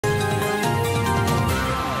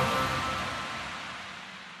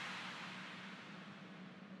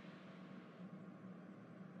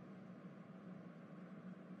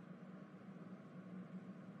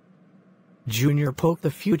Junior Poke the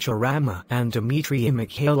Futurama and Dmitry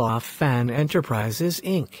Mikhailov Fan Enterprises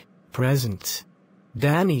Inc. presents.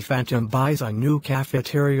 Danny Phantom buys a new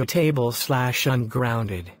cafeteria table /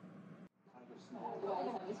 Ungrounded.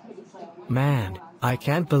 Man, I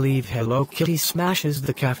can't believe Hello Kitty smashes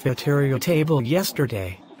the cafeteria table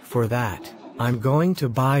yesterday. For that, I'm going to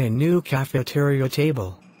buy a new cafeteria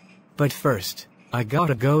table. But first, I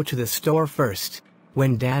gotta go to the store first.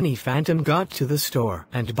 When Danny Phantom got to the store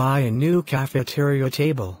and buy a new cafeteria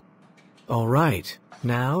table. Alright,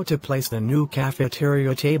 now to place the new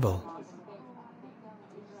cafeteria table.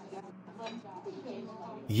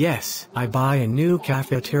 Yes, I buy a new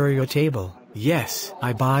cafeteria table. Yes,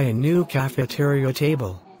 I buy a new cafeteria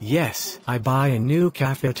table. Yes, I buy a new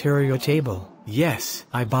cafeteria table. Yes,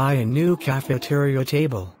 I buy a new cafeteria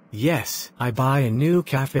table. Yes, I buy a new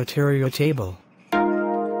cafeteria table.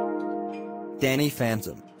 Danny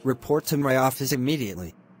Phantom, report to my office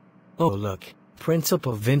immediately. Oh look,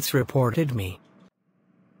 Principal Vince reported me.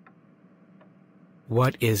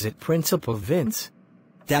 What is it, Principal Vince?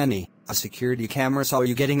 Danny, a security camera saw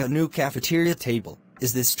you getting a new cafeteria table.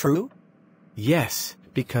 Is this true? Yes,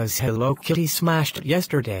 because Hello Kitty smashed it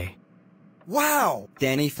yesterday. Wow!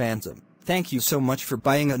 Danny Phantom, thank you so much for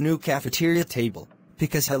buying a new cafeteria table.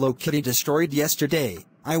 Because Hello Kitty destroyed yesterday,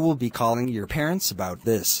 I will be calling your parents about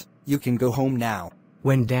this. You can go home now.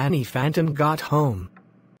 When Danny Phantom got home.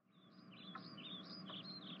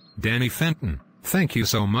 Danny Phantom, thank you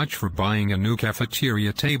so much for buying a new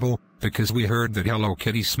cafeteria table, because we heard that Hello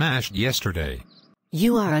Kitty smashed yesterday.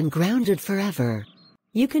 You are ungrounded forever.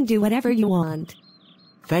 You can do whatever you want.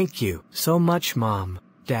 Thank you so much, Mom,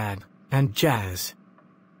 Dad, and Jazz.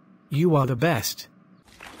 You are the best.